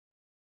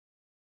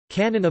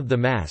Canon of the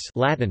Mass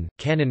Latin,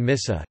 Canon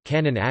Missa,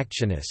 Canon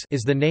Actionis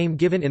is the name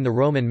given in the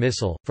Roman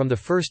Missal, from the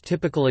first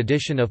typical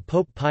edition of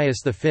Pope Pius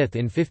V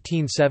in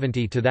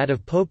 1570 to that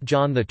of Pope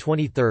John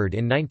XXIII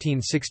in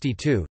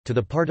 1962, to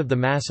the part of the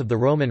Mass of the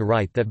Roman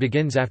Rite that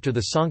begins after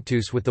the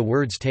Sanctus with the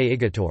words Te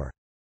igitur.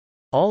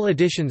 All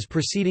editions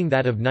preceding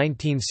that of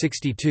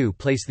 1962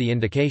 place the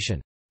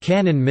indication,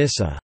 Canon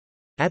Missa,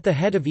 at the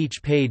head of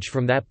each page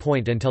from that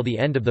point until the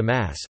end of the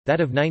Mass. That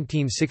of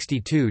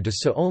 1962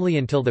 does so only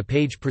until the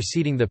page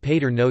preceding the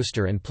Pater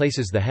Noster and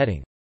places the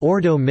heading,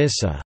 Ordo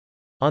Missa,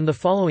 on the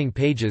following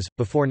pages.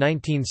 Before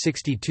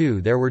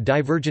 1962 there were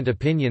divergent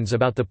opinions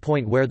about the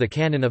point where the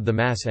canon of the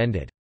Mass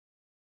ended.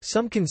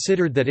 Some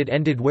considered that it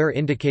ended where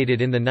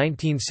indicated in the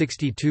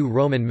 1962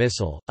 Roman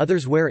Missal,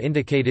 others where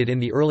indicated in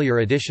the earlier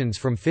editions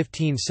from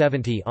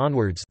 1570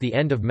 onwards, the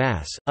end of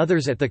Mass,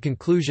 others at the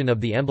conclusion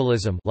of the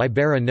embolism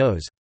Libera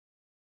Nos,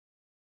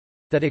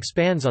 that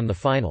expands on the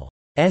final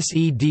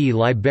Sed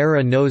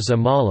Libera Nos a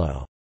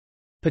Malo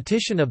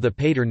petition of the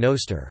Pater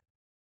Noster.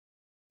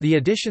 The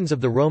editions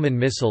of the Roman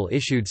Missal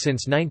issued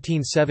since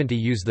 1970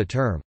 use the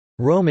term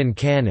Roman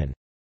Canon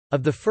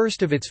of the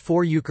first of its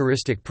four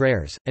Eucharistic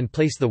prayers, and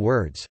place the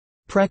words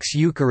Prex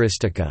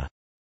Eucharistica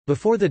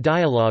before the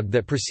dialogue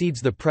that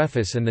precedes the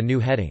preface and the new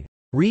heading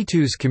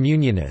Ritus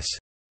Communionis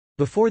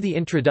before the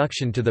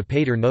introduction to the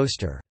Pater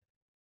Noster.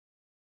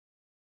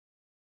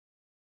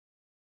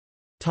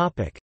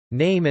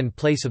 Name and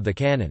place of the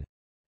canon.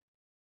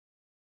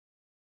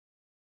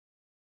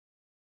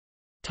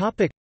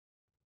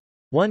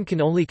 One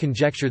can only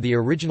conjecture the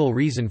original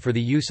reason for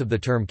the use of the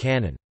term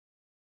canon.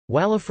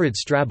 Walafrid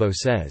Strabo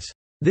says,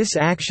 "This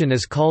action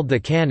is called the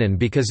canon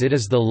because it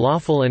is the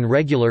lawful and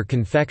regular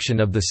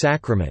confection of the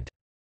sacrament."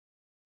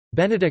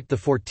 Benedict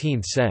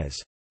XIV says,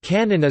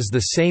 "Canon is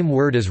the same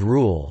word as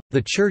rule.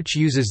 The Church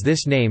uses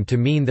this name to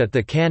mean that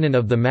the canon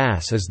of the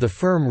Mass is the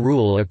firm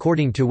rule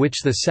according to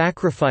which the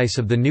sacrifice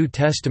of the New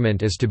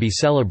Testament is to be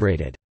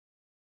celebrated."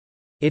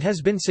 It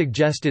has been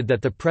suggested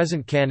that the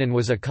present canon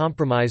was a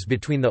compromise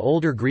between the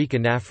older Greek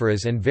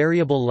anaphoras and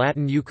variable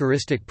Latin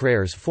Eucharistic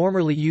prayers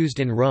formerly used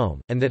in Rome,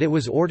 and that it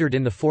was ordered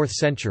in the 4th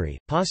century,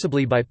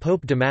 possibly by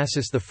Pope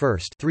Damasus I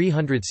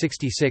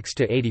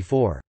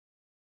 (366–84).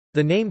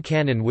 The name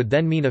canon would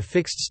then mean a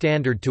fixed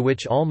standard to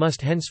which all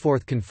must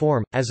henceforth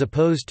conform, as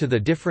opposed to the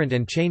different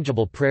and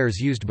changeable prayers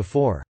used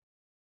before.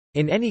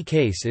 In any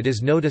case, it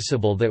is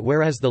noticeable that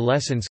whereas the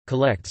lessons,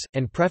 collects,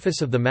 and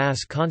preface of the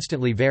Mass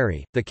constantly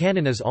vary, the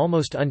canon is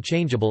almost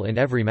unchangeable in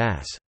every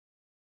Mass.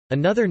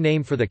 Another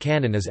name for the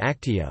canon is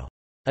actio.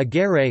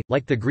 Agere,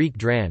 like the Greek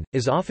dran,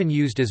 is often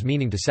used as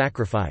meaning to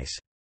sacrifice.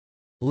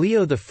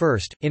 Leo I,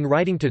 in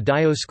writing to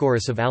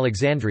Dioscorus of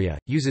Alexandria,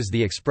 uses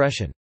the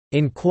expression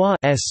in qua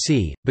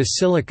sc.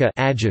 Basilica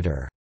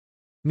adjutor,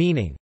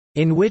 meaning,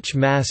 in which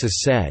Mass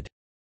is said.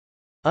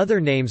 Other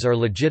names are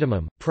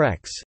legitimum,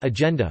 prex,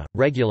 agenda,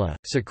 regula,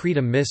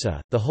 secretum missa.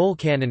 The whole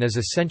canon is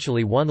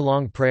essentially one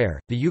long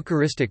prayer, the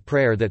Eucharistic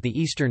prayer that the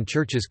Eastern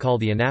churches call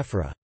the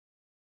anaphora.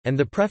 And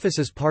the preface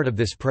is part of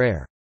this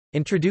prayer.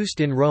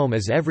 Introduced in Rome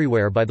as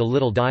everywhere by the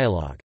little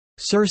dialogue,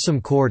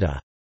 Sursum corda,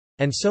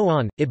 and so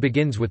on, it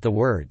begins with the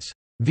words,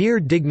 Vir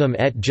dignum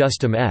et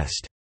justum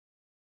est,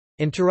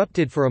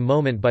 interrupted for a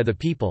moment by the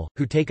people,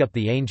 who take up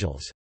the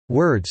angels'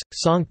 words,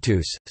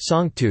 Sanctus,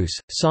 Sanctus,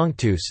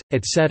 Sanctus,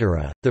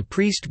 etc. The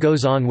priest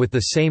goes on with the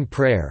same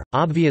prayer,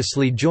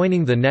 obviously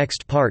joining the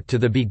next part to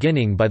the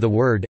beginning by the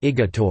word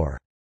igitur.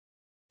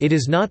 It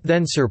is not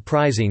then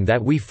surprising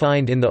that we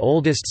find in the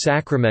oldest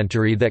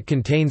sacramentary that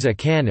contains a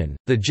canon,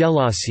 the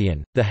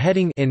Gelasian, the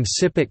heading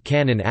Incipit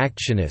Canon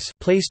Actionis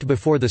placed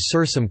before the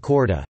Sursum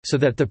corda, so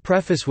that the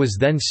preface was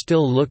then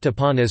still looked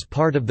upon as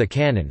part of the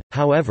canon.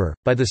 However,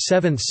 by the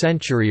 7th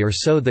century or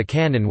so the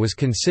canon was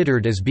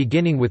considered as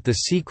beginning with the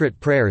secret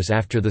prayers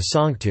after the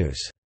Sanctus.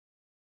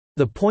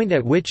 The point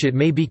at which it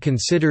may be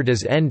considered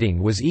as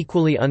ending was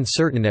equally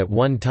uncertain at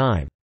one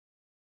time.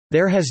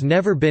 There has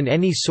never been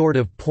any sort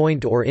of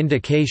point or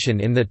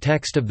indication in the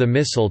text of the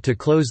Missal to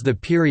close the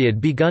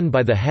period begun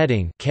by the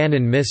heading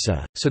Canon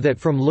Missa, so that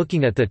from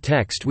looking at the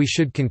text we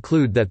should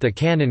conclude that the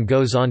canon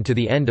goes on to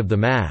the end of the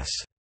Mass.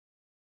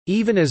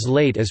 Even as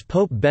late as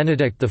Pope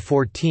Benedict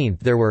XIV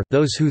there were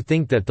those who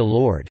think that the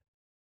Lord's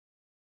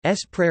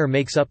Prayer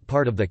makes up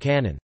part of the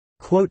canon.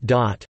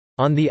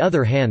 On the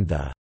other hand,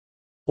 the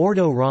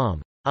Ordo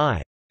Rom.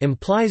 I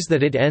implies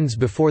that it ends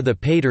before the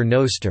Pater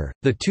Noster.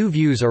 The two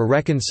views are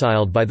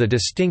reconciled by the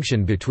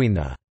distinction between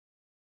the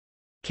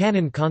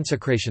Canon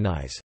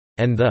Consecrationis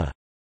and the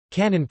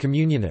Canon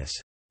Communionis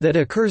that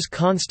occurs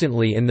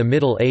constantly in the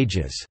Middle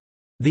Ages.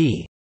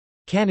 The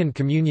Canon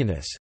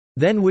Communionis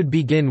then would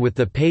begin with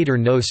the Pater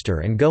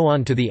Noster and go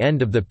on to the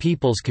end of the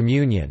people's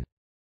communion.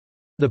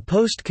 The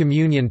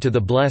post-communion to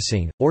the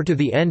blessing, or to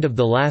the end of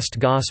the last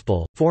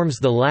Gospel, forms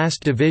the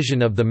last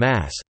division of the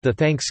Mass, the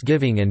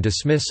thanksgiving and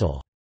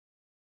dismissal.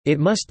 It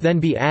must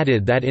then be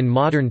added that in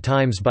modern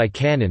times by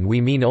canon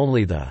we mean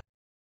only the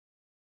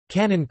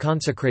Canon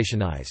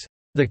Consecrationis,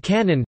 The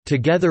canon,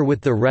 together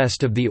with the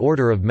rest of the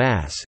order of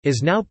Mass,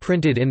 is now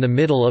printed in the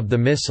middle of the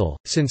Missal,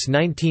 since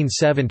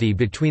 1970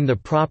 between the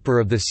Proper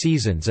of the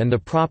Seasons and the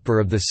Proper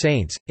of the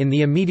Saints, in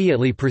the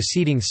immediately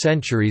preceding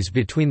centuries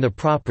between the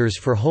Propers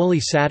for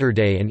Holy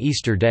Saturday and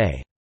Easter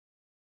Day.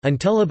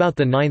 Until about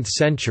the 9th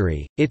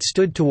century, it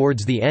stood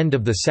towards the end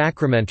of the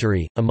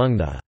sacramentary, among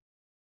the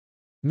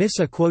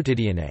Missa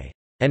quotidianae,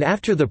 and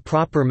after the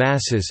proper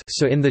Masses,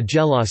 so in the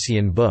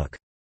Gelasian book.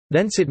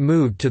 Thence it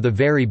moved to the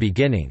very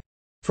beginning.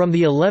 From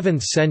the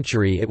 11th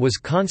century it was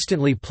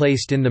constantly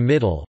placed in the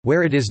middle,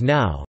 where it is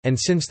now, and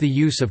since the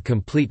use of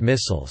complete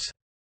missals.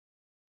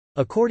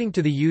 According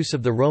to the use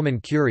of the Roman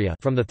Curia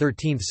from the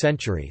 13th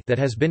century that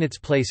has been its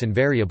place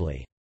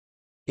invariably.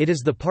 It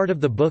is the part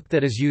of the book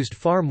that is used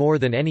far more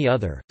than any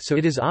other, so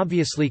it is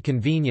obviously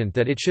convenient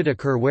that it should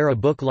occur where a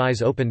book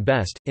lies open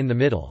best, in the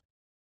middle.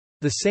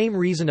 The same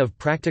reason of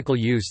practical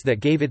use that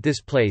gave it this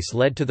place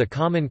led to the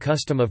common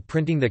custom of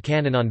printing the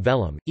canon on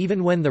vellum,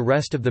 even when the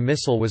rest of the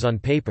missal was on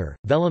paper.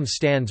 Vellum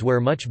stands wear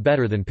much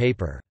better than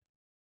paper.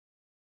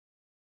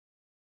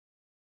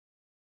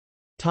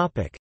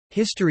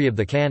 History of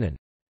the canon.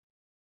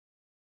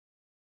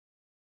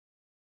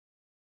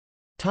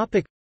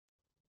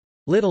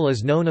 Little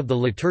is known of the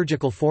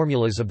liturgical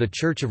formulas of the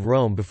Church of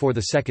Rome before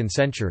the 2nd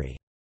century.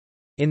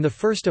 In the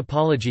first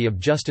Apology of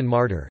Justin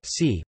Martyr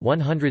c.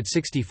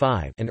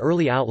 165, an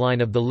early outline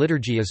of the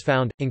liturgy is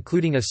found,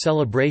 including a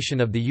celebration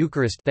of the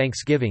Eucharist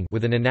thanksgiving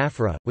with an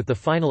anaphora, with the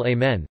final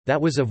Amen,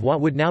 that was of what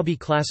would now be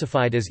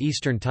classified as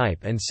Eastern type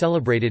and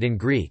celebrated in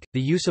Greek.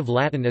 The use of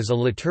Latin as a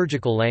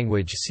liturgical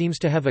language seems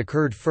to have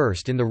occurred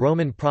first in the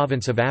Roman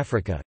province of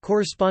Africa,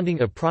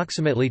 corresponding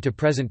approximately to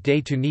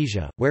present-day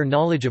Tunisia, where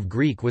knowledge of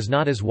Greek was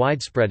not as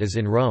widespread as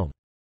in Rome.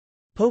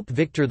 Pope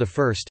Victor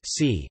I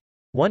c.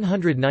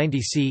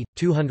 190 c.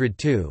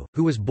 202,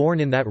 who was born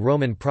in that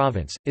Roman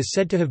province, is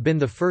said to have been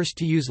the first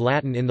to use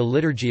Latin in the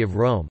Liturgy of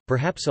Rome,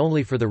 perhaps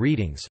only for the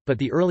readings, but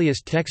the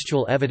earliest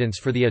textual evidence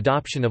for the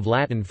adoption of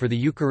Latin for the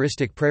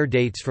Eucharistic prayer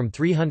dates from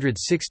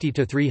 360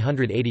 to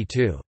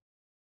 382.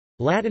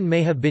 Latin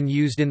may have been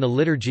used in the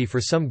liturgy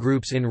for some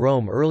groups in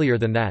Rome earlier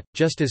than that,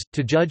 just as,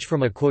 to judge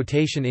from a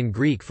quotation in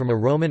Greek from a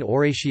Roman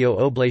Oratio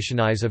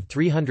Oblationis of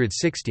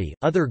 360,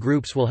 other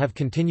groups will have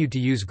continued to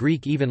use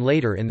Greek even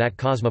later in that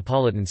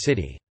cosmopolitan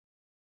city.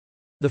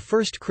 The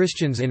first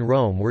Christians in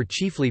Rome were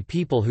chiefly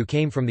people who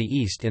came from the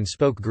East and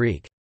spoke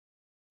Greek.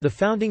 The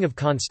founding of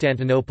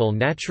Constantinople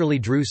naturally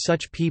drew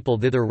such people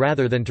thither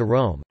rather than to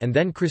Rome, and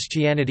then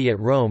Christianity at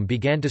Rome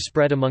began to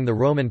spread among the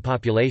Roman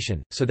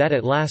population, so that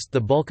at last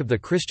the bulk of the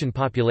Christian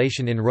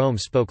population in Rome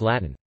spoke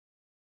Latin.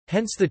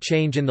 Hence the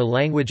change in the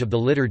language of the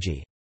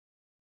liturgy.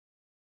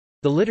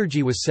 The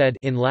liturgy was said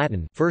in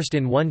Latin first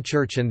in one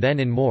church and then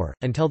in more,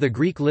 until the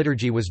Greek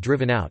liturgy was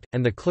driven out,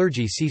 and the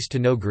clergy ceased to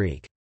know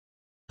Greek.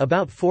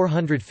 About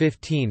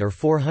 415 or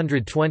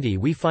 420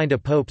 we find a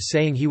pope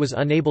saying he was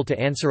unable to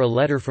answer a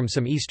letter from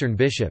some Eastern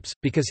bishops,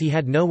 because he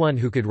had no one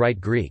who could write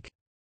Greek.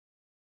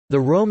 The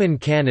Roman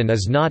canon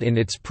is not in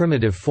its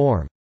primitive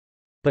form,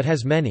 but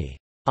has many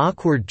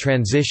awkward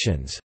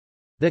transitions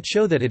that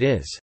show that it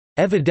is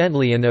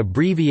evidently an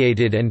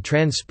abbreviated and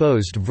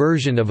transposed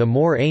version of a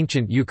more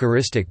ancient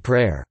Eucharistic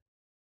prayer.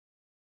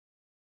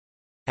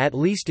 At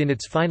least in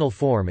its final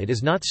form it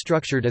is not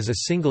structured as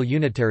a single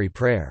unitary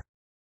prayer.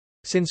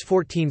 Since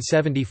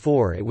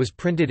 1474 it was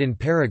printed in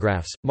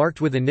paragraphs,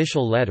 marked with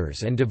initial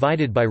letters and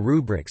divided by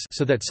rubrics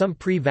so that some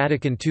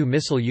pre-Vatican II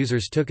Missal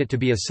users took it to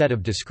be a set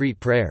of discrete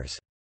prayers.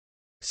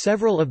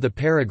 Several of the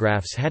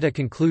paragraphs had a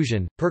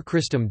conclusion, per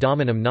Christum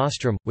Dominum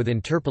Nostrum, with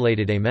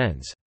interpolated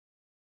amens.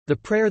 The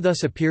prayer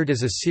thus appeared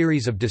as a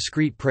series of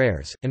discrete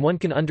prayers, and one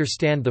can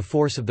understand the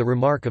force of the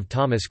remark of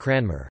Thomas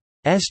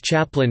Cranmer's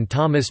chaplain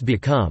Thomas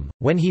Become,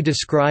 when he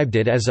described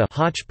it as a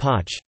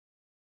hodgepodge,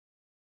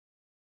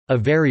 a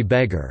very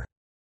beggar's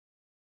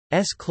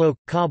cloak,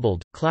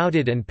 cobbled,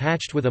 clouded and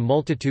patched with a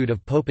multitude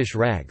of popish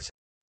rags.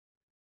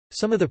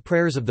 Some of the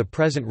prayers of the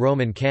present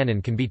Roman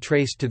canon can be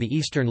traced to the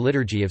Eastern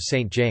liturgy of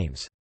St.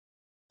 James.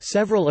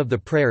 Several of the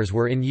prayers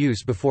were in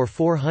use before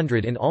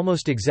 400 in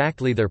almost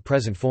exactly their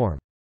present form.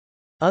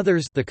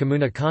 Others, the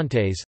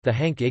Communicantes, the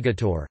Hanc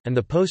Igitur, and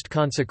the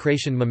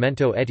post-consecration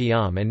Memento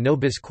Etiam and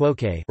Nobis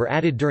Quoque, were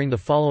added during the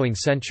following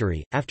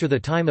century, after the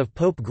time of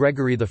Pope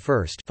Gregory I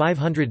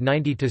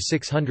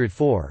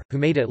 (590–604), who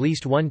made at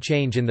least one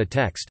change in the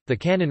text. The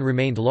canon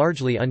remained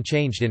largely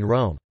unchanged in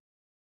Rome.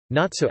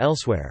 Not so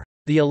elsewhere.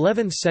 The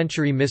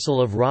 11th-century Missal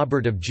of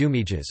Robert of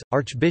Jumiges,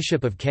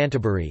 Archbishop of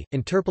Canterbury,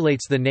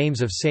 interpolates the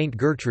names of Saint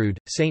Gertrude,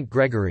 Saint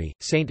Gregory,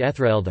 Saint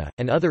Ethraelda,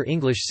 and other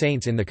English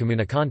saints in the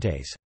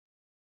Communicantes.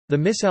 The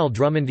Missale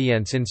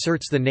Drummondiense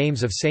inserts the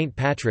names of Saint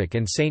Patrick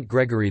and Saint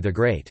Gregory the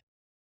Great.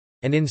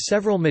 And in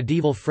several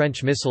medieval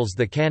French missals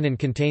the canon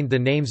contained the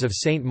names of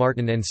Saint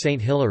Martin and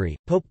Saint Hilary.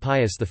 Pope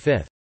Pius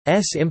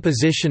V's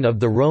imposition of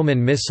the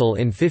Roman Missal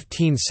in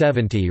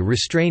 1570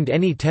 restrained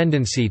any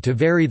tendency to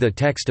vary the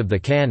text of the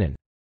canon.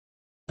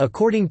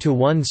 According to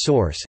one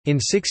source, in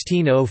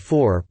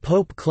 1604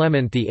 Pope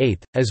Clement VIII,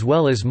 as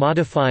well as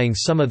modifying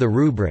some of the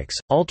rubrics,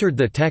 altered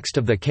the text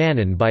of the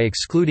canon by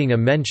excluding a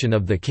mention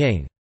of the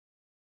king.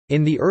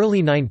 In the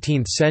early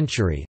 19th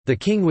century, the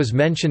king was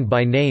mentioned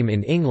by name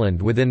in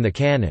England within the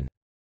canon.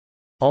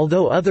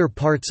 Although other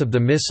parts of the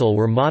Missal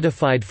were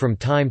modified from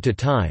time to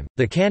time,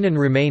 the canon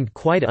remained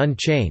quite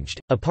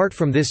unchanged, apart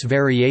from this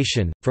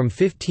variation, from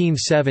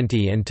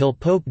 1570 until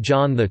Pope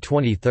John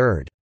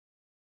XXIII's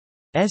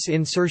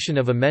insertion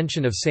of a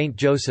mention of Saint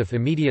Joseph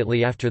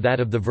immediately after that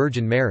of the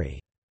Virgin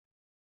Mary.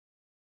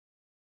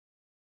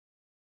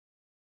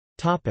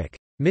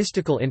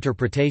 Mystical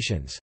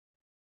interpretations.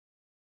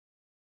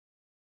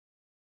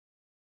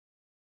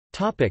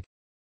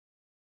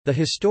 The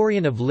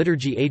historian of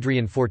liturgy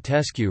Adrian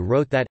Fortescue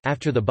wrote that,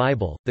 after the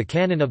Bible, the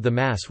canon of the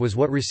Mass was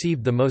what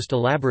received the most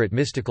elaborate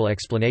mystical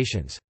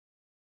explanations.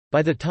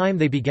 By the time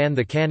they began,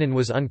 the canon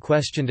was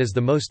unquestioned as the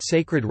most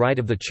sacred rite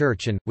of the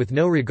Church and, with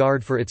no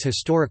regard for its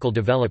historical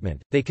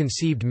development, they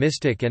conceived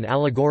mystic and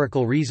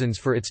allegorical reasons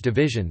for its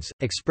divisions,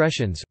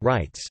 expressions,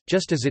 rites,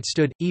 just as it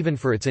stood, even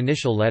for its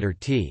initial letter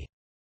T.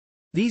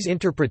 These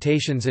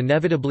interpretations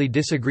inevitably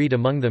disagreed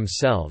among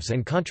themselves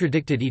and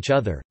contradicted each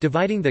other,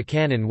 dividing the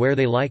canon where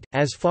they liked,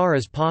 as far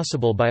as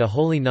possible by a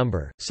holy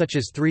number, such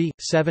as 3,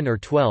 7 or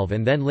 12,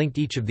 and then linked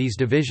each of these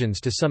divisions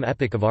to some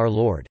epoch of our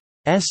Lord's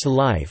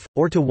life,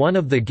 or to one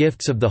of the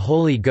gifts of the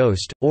Holy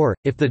Ghost, or,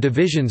 if the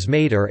divisions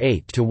made are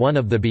 8, to one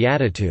of the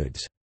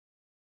Beatitudes.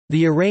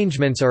 The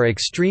arrangements are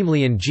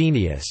extremely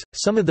ingenious.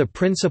 Some of the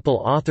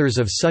principal authors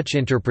of such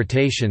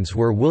interpretations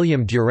were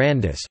William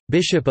Durandus,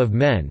 Bishop of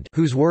Mende,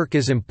 whose work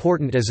is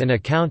important as an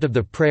account of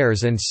the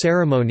prayers and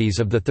ceremonies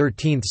of the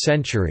 13th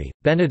century,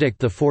 Benedict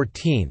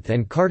XIV,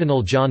 and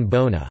Cardinal John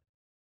Bona.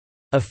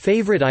 A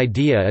favorite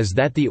idea is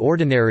that the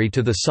ordinary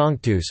to the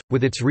Sanctus,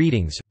 with its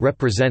readings,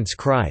 represents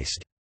Christ's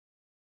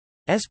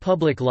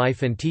public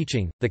life and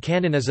teaching. The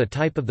canon is a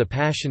type of the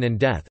Passion and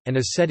Death, and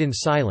is said in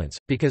silence,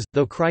 because,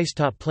 though Christ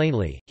taught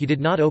plainly, he did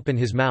not open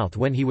his mouth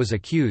when he was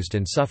accused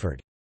and suffered.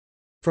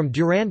 From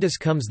Durandus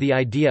comes the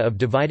idea of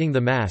dividing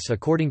the Mass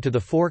according to the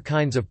 4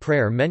 kinds of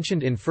prayer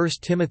mentioned in 1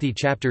 Timothy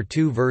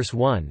 2 verse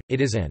 1. It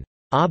is an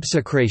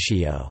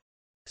obsecratio,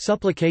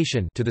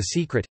 supplication, to the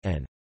secret,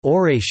 an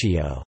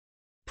oratio,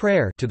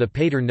 prayer, to the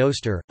Pater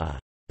Noster, a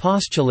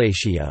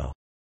postulatio,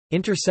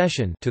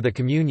 intercession, to the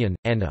communion,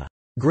 and a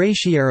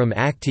gratiarum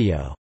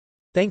actio,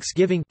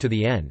 thanksgiving, to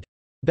the end.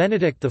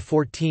 Benedict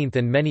XIV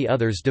and many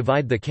others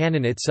divide the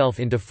canon itself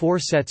into 4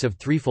 sets of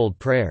threefold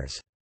prayers.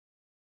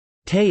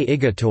 Te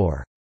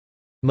igitur,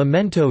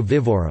 memento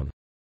vivorum,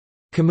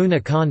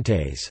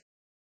 communicantes,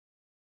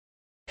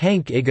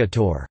 hanc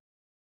igitur,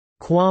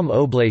 quam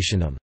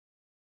oblationem,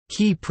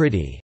 qui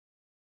priti,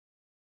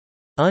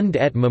 und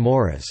et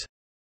memoras,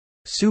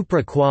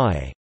 supra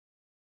quae,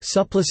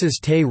 supplices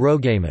te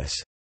rogamus,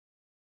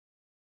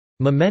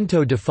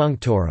 memento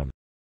defunctorum,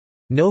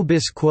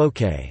 nobis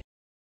quoque,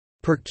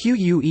 per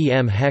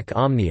quem hec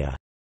omnia.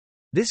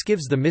 This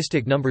gives the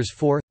mystic numbers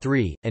 4,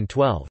 3, and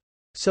 12.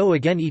 So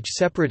again each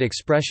separate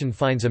expression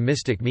finds a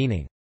mystic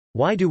meaning.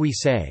 Why do we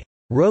say,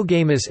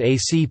 rogamus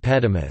ac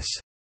pedimus,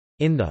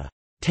 in the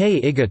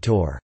te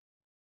igitur?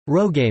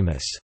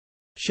 Rogamus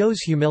shows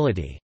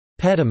humility,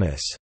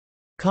 pedimus,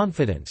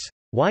 confidence.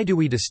 Why do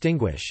we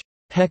distinguish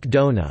hec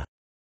dona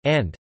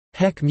and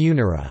hec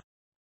munera?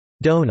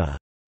 Dona,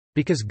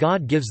 because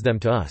God gives them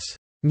to us.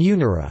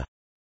 Munera,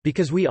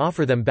 because we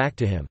offer them back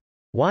to him.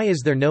 Why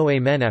is there no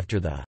amen after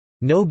the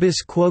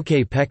nobis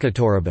quoque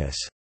peccatoribus?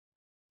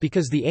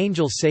 Because the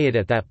angels say it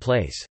at that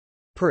place.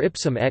 Per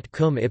ipsum et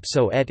cum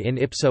ipso et in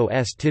ipso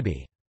est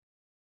tibi.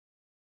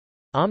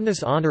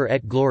 Omnis honor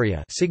et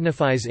gloria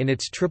signifies in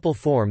its triple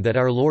form that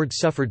our Lord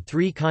suffered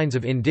 3 kinds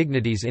of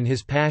indignities in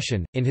his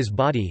passion, in his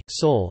body,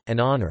 soul, and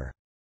honor.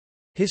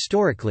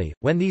 Historically,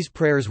 when these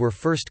prayers were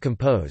first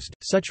composed,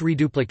 such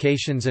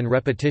reduplications and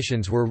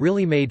repetitions were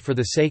really made for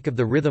the sake of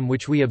the rhythm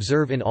which we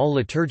observe in all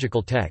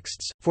liturgical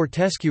texts.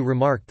 Fortescue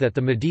remarked that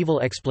the medieval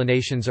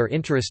explanations are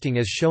interesting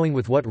as showing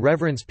with what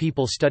reverence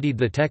people studied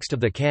the text of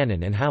the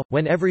canon and how,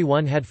 when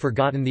everyone had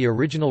forgotten the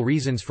original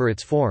reasons for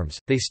its forms,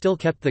 they still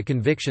kept the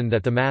conviction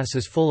that the Mass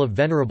is full of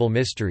venerable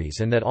mysteries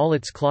and that all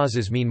its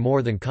clauses mean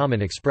more than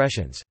common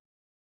expressions.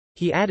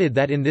 He added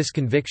that in this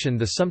conviction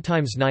the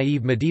sometimes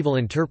naive medieval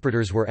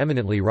interpreters were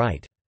eminently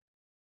right.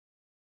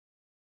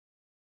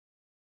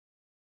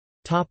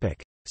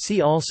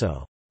 See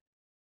also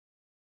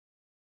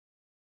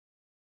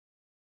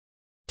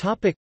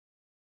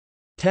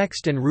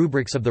Text and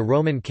rubrics of the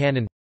Roman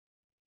canon,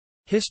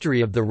 History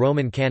of the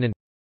Roman canon,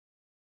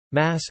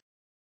 Mass,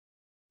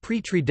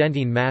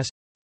 Pre-Tridentine Mass,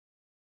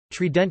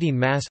 Tridentine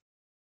Mass,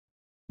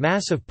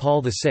 Mass of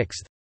Paul VI,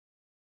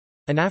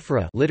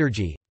 Anaphora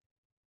liturgy.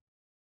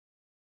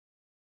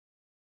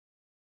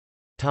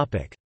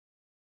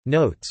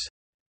 Notes.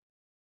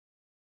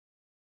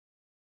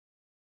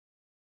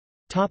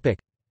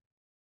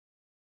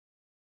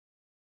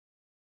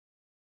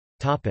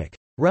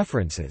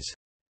 References.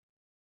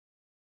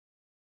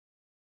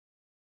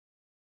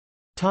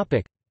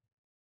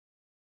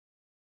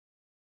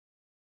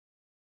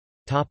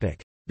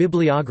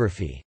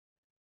 Bibliography.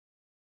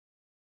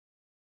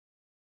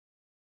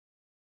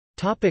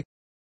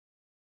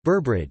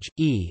 Burbridge,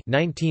 E.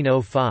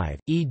 1905,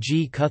 E.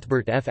 G.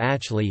 Cuthbert F.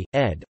 Atchley,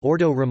 ed.,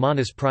 Ordo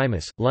Romanus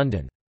Primus,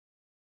 London.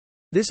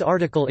 This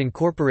article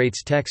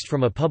incorporates text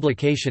from a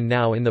publication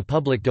now in the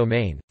public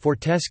domain.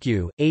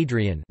 Fortescue,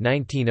 Adrian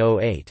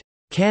 1908.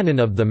 Canon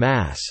of the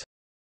Mass.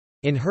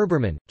 In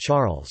Herbermann,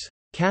 Charles.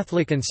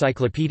 Catholic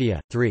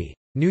Encyclopedia, 3.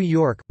 New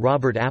York,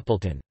 Robert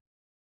Appleton.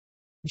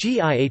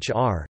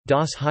 Gihr,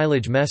 Das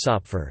Heilige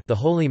Messopfer, The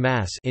Holy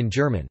Mass in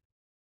German.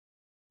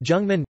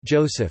 Jungmann,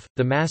 Joseph,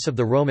 The Mass of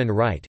the Roman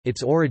Rite,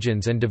 Its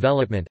Origins and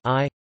Development,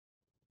 I.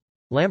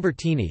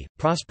 Lambertini,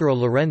 Prospero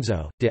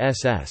Lorenzo, de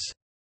SS.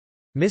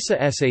 Missa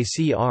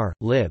Sacr.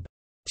 Lib.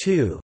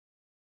 2.